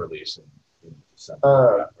we want to release in December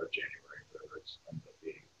or January, whatever it's end up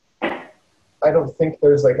being. I don't think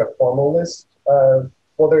there's like a formal list of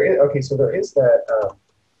Well, there is, okay, so there is that,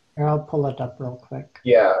 Here, I'll pull it up real quick.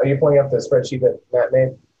 yeah, are you pulling up the spreadsheet that Matt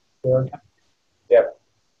made? Yeah.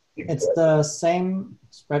 It's the same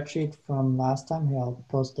spreadsheet from last time. Here, I'll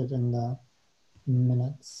post it in the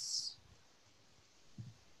minutes.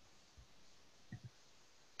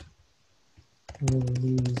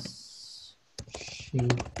 Release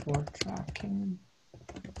sheet for tracking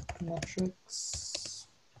metrics.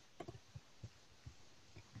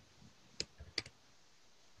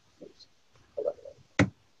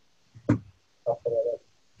 I'll pull it up.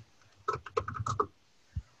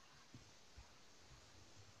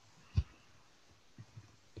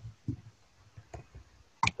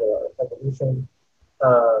 Evolution.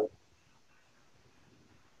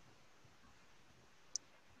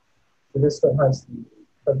 So this still has the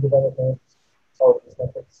code development, all of these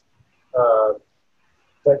metrics. So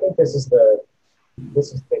I think this is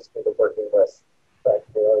basically the working list that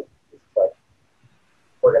like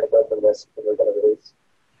we're going to go from this and we're going to release.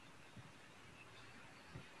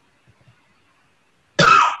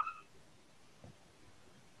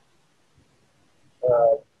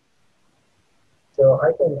 So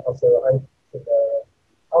I can also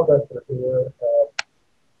I'll go through here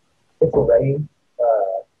if we're ready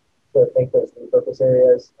to make those new focus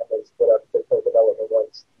areas and then split up the code development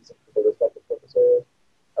ones using the respective focus areas.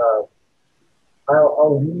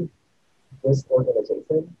 I'll leave this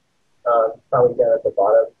organization probably down at the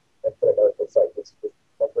bottom and put a note that's like this is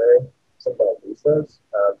temporary, so that I lose those.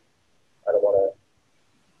 I don't want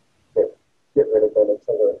to get rid of them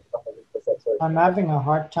until we're 100% certain. I'm having a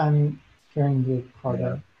hard time hearing you,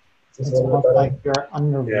 Carter. Is this It's a little almost bit better? like you're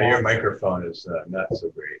underwater. Yeah, your microphone is not so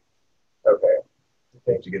great. Okay. You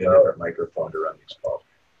have to get a different microphone to run these calls.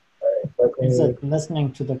 All right. Is it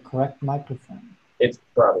listening to the correct microphone? It's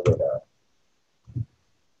probably not.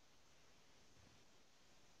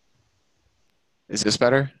 Is this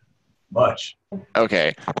better? Much.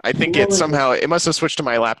 Okay. I think it somehow, it must have switched to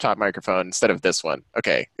my laptop microphone instead of this one.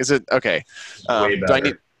 Okay. Is it? Okay. Way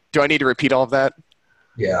better. Do I need to repeat all of that?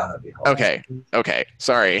 Yeah, that'd be helpful. Okay. Okay.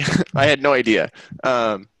 Sorry. I had no idea.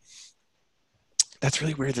 That's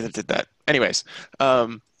really weird that it did that. Anyways,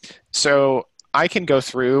 so I can go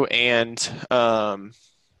through and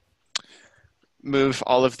move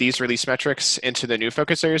all of these release metrics into the new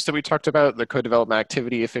focus areas that we talked about, the code development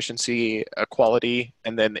activity, efficiency, quality,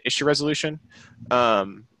 and then the issue resolution, so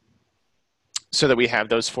that we have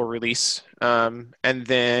those for release. And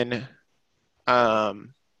then I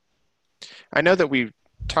know that we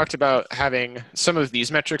talked about having some of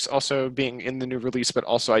these metrics also being in the new release, but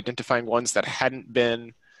also identifying ones that hadn't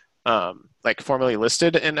been like formally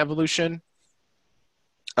listed in Evolution,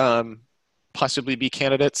 possibly be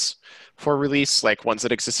candidates for release, like ones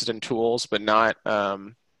that existed in tools, but not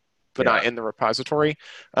not in the repository.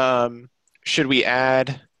 Should we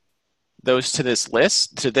add those to this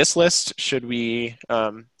list? Should we?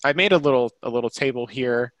 I made a little table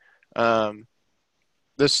here. Oops,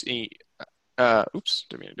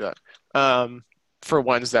 didn't mean to do that. For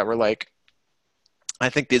ones that were like, I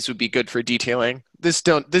think these would be good for detailing. These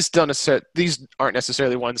aren't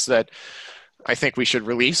necessarily ones that I think we should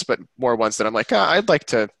release, but more ones that I'm like, I'd like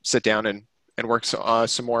to sit down and work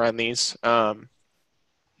some more on these.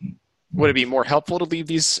 Would it be more helpful to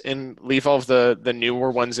leave all of the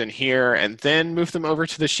newer ones in here and then move them over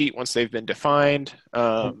to the sheet once they've been defined?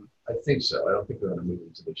 I think so. I don't think we're going to move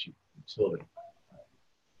them to the sheet until then.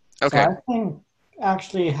 Okay. So I think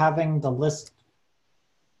actually having the list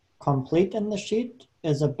complete in the sheet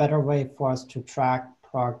is a better way for us to track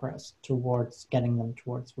progress towards getting them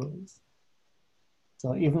towards release.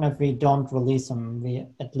 So even if we don't release them, we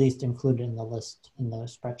at least include it in the list in the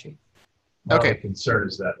spreadsheet. My concern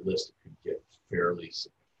is that list could get fairly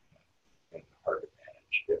significant and hard to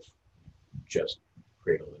manage if you just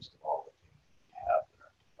create a list of all the things you have that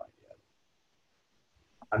aren't defined yet.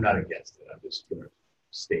 I'm not against it. I'm just going to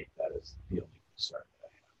state that as the only concern that I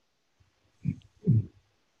have.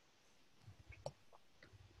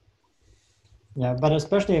 Yeah, but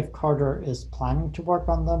especially if Carter is planning to work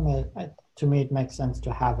on them, to me it makes sense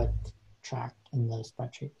to have it tracked in the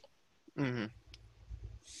spreadsheet. Mm-hmm.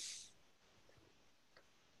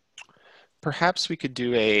 Perhaps we could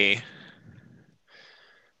do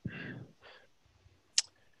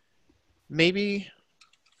maybe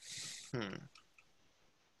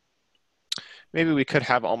we could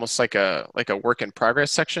have almost like a work in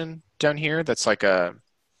progress section down here that's like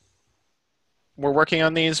we're working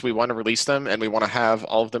on these, we want to release them, and we want to have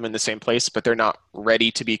all of them in the same place, but they're not ready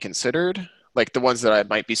to be considered, like the ones that I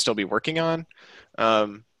might still be working on.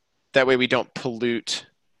 That way we don't pollute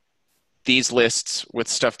these lists with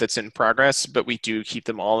stuff that's in progress, but we do keep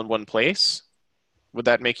them all in one place. Would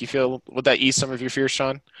that make you feel, would that ease some of your fears,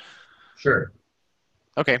 Sean? Sure.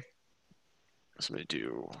 Okay. So I'm going to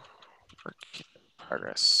do work in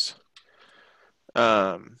progress.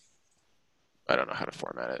 I don't know how to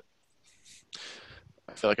format it.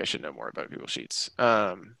 I feel like I should know more about Google Sheets.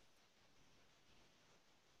 Let's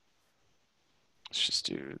just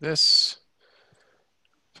do this.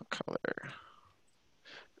 Color.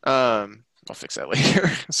 I'll fix that later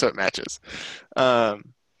so it matches. But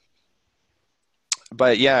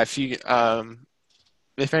yeah, if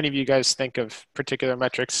any of you guys think of particular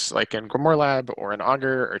metrics like in Grimoire Lab or in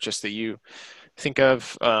Augur, or just that you think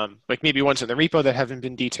of like maybe ones in the repo that haven't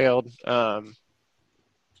been detailed,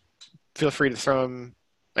 feel free to throw them,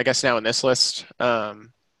 I guess, now in this list. I'll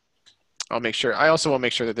make sure. I also will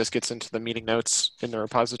make sure that this gets into the meeting notes in the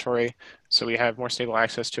repository, so we have more stable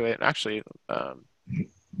access to it. And actually,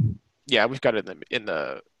 yeah, we've got it in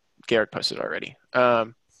the Garrick posted already.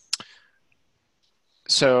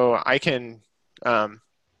 So I can, I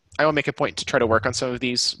will make a point to try to work on some of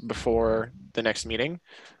these before the next meeting.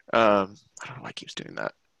 I don't know why it keeps doing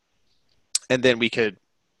that. And then we could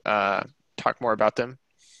talk more about them.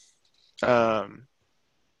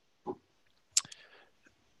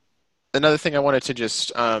 Another thing I wanted to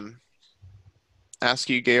just ask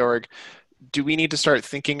you, Georg, do we need to start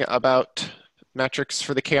thinking about metrics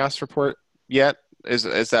for the CHAOSS report yet? Is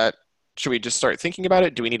that, should we just start thinking about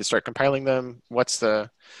it? Do we need to start compiling them? I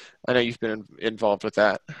know you've been involved with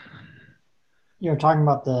that. You're talking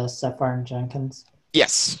about the Sapphire and Jenkins?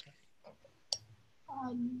 Yes.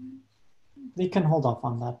 We can hold off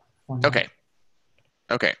on that for now. Okay.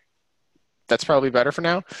 That's probably better for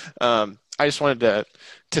now. I just wanted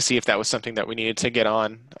to see if that was something that we needed to get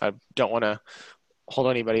on. I don't want to hold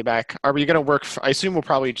anybody back. Are we going to work? I assume we'll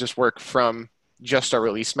probably just work from just our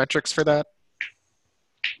release metrics for that.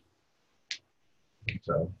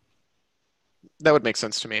 So That would make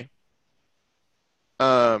sense to me.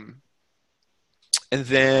 And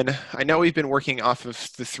then I know we've been working off of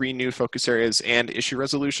the 3 new focus areas and issue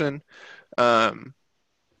resolution.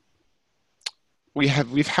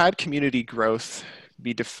 We've had community growth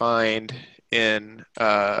be defined in,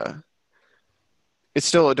 it's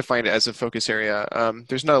still defined as a focus area.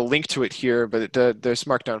 There's not a link to it here, but this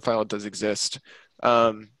markdown file does exist.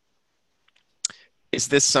 Is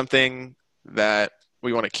this something that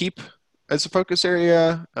we want to keep as a focus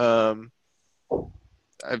area?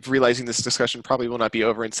 I'm realizing this discussion probably will not be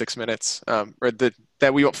over in 6 minutes, or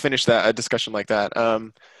that we won't finish a discussion like that.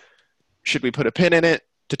 Should we put a pin in it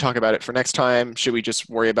to talk about it for next time? Should we just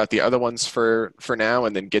worry about the other ones for now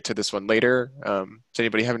and then get to this one later? Does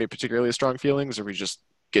anybody have any particularly strong feelings, or we just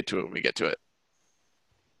get to it when we get to it?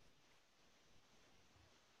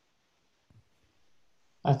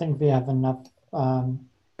 I think we have enough to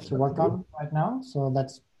work on right now, so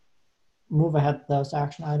let's move ahead those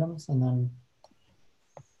action items, and then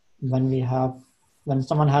when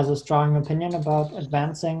someone has a strong opinion about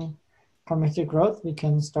advancing community growth, we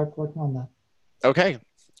can start working on that. Okay,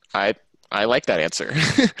 I like that answer.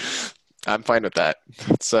 I'm fine with that.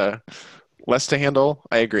 It's less to handle.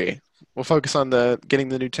 I agree. We'll focus on getting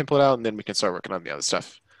the new template out, and then we can start working on the other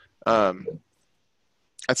stuff. That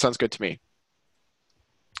sounds good to me.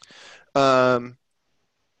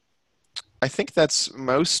 I think that's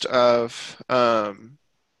most of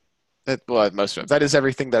that is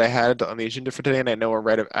everything that I had on the agenda for today, and I know we're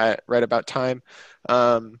right about time.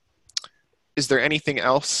 Is there anything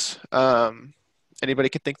else anybody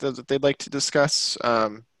could think that they'd like to discuss? I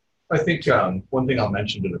think one thing I'll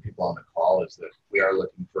mention to the people on the call is that we are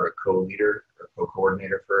looking for a co-leader or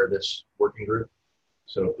co-coordinator for this working group.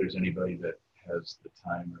 So if there's anybody that has the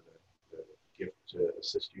time or the gift to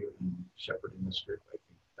assist you in shepherding this group, I think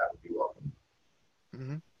that would be welcome.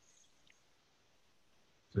 Mm-hmm.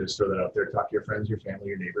 So just throw that out there. Talk to your friends, your family,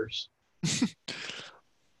 your neighbors.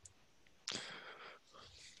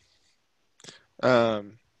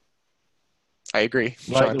 I agree.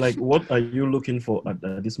 Like what are you looking for at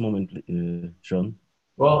this moment, Sean?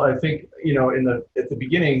 Well, I think, at the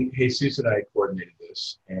beginning, Jesus and I coordinated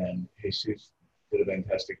this, and Jesus did a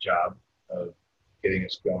fantastic job of getting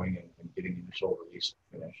us going and getting the initial release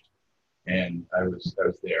finished. And I was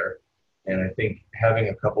there. And I think having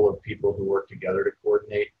a couple of people who work together to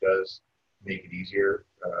coordinate does make it easier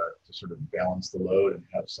to sort of balance the load and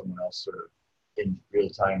have someone else sort of in real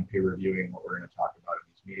time peer reviewing what we're going to talk about in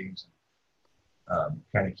these meetings and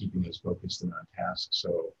kind of keeping us focused and on task.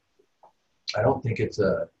 So I don't think it's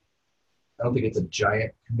a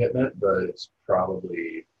giant commitment, but it's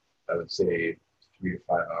probably, I would say, 3 to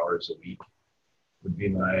 5 hours a week would be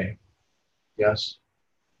my guess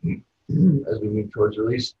as we move towards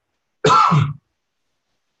release.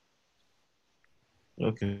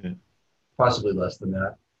 Okay. Possibly less than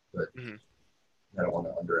that, but Mhm. I don't want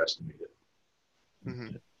to underestimate it.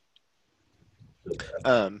 Mhm. Feel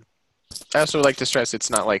bad. I also would like to stress it's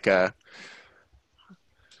not like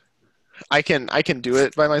I can do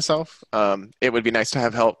it by myself. It would be nice to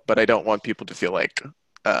have help, but I don't want people to feel like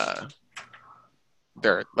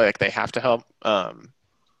they're like they have to help.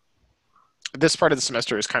 This part of the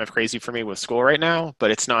semester is kind of crazy for me with school right now,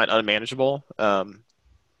 but it's not unmanageable.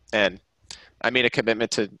 And I made a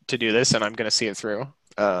commitment to do this, and I'm going to see it through.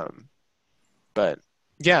 But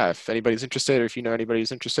yeah, if anybody's interested, or if you know anybody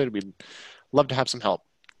who's interested, we'd love to have some help.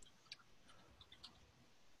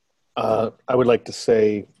 I would like to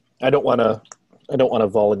say I don't want to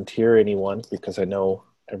volunteer anyone because I know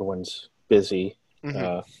everyone's busy.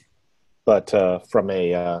 Mhm. But from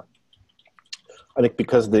a I think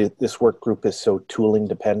because this work group is so tooling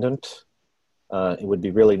dependent, it would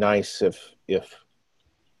be really nice if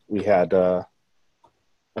we had a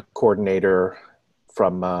coordinator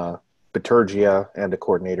from Bitergia and a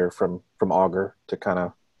coordinator from Augur to kind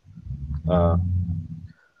of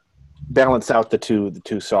balance out the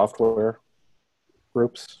two software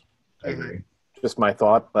groups. I agree. Just my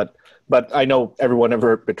thought, but I know everyone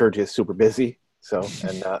over at Bitergia is super busy, so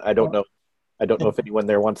and I don't know if anyone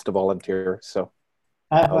there wants to volunteer, so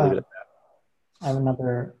I'll leave it at I have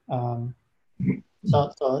another.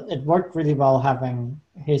 So it worked really well having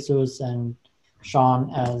Jesus and Sean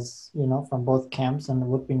as from both camps, and it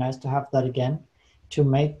would be nice to have that again. To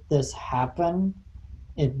make this happen,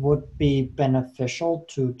 it would be beneficial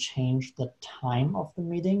to change the time of the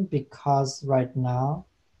meeting because right now,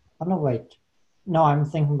 oh no, wait, no, I'm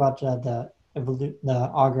thinking about the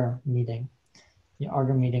Augur meeting. The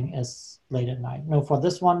Augur meeting is late at night. No, for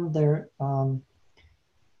this one,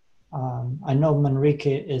 I know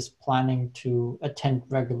Manrique is planning to attend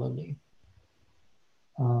regularly.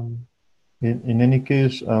 In any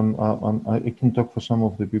case, I can talk for some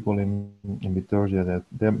of the people in Vitoria that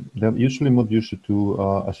they're usually not used to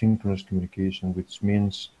asynchronous communication, which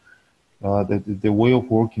means that the way of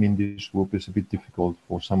working in this group is a bit difficult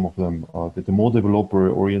for some of them. That the more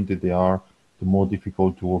developer-oriented they are, the more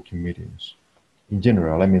difficult to work in meetings. In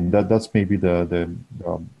general, I mean that's maybe the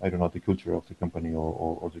I don't know, the culture of the company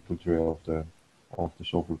or the culture of the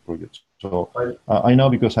software projects. So I know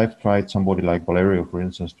because I've tried somebody like Valerio, for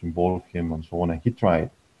instance, to involve him and so on, and he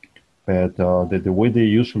tried. But the way they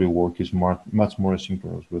usually work is much more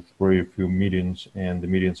asynchronous with very few meetings, and the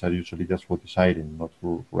meetings are usually just for deciding, not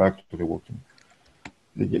for actually working.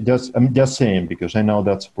 I'm just saying because I know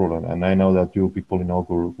that's a problem, and I know that you people in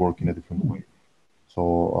Augur work in a different way.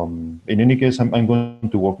 So in any case, I'm going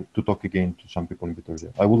to talk again to some people in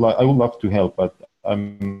Vitoria. I would love to help, but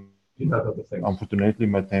unfortunately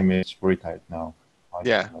my time is very tight now.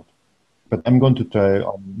 Yeah. But I'm going to try,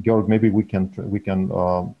 Georg. Maybe we can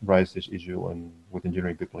raise this issue with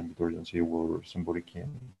engineering people in Vitoria and see where somebody can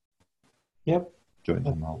join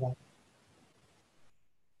them now.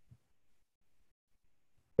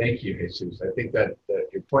 Thank you, Jesus. I think that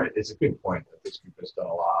your point is a good point, that this group has done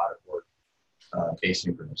a lot of work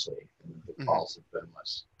asynchronously, and the calls have been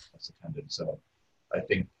less attended. So I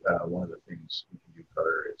think one of the things we can do,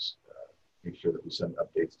 Carter, is make sure that we send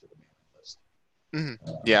updates to the mailing list.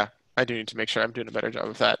 Yeah, I do need to make sure I'm doing a better job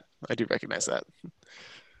of that. I do recognize that.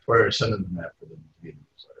 Or send them the map for them to be in the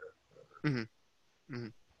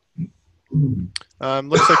newsletter.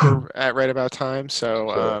 Looks like we're at right about time,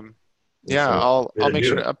 so yeah, I'll make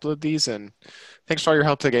sure to upload these, and thanks for all your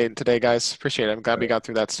help today, guys. Appreciate it. I'm glad we got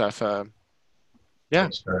through that stuff. Yeah.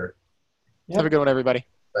 Thanks, Carter. Have a good one, everybody.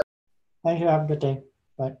 Thank you. Have a good day.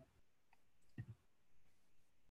 Bye.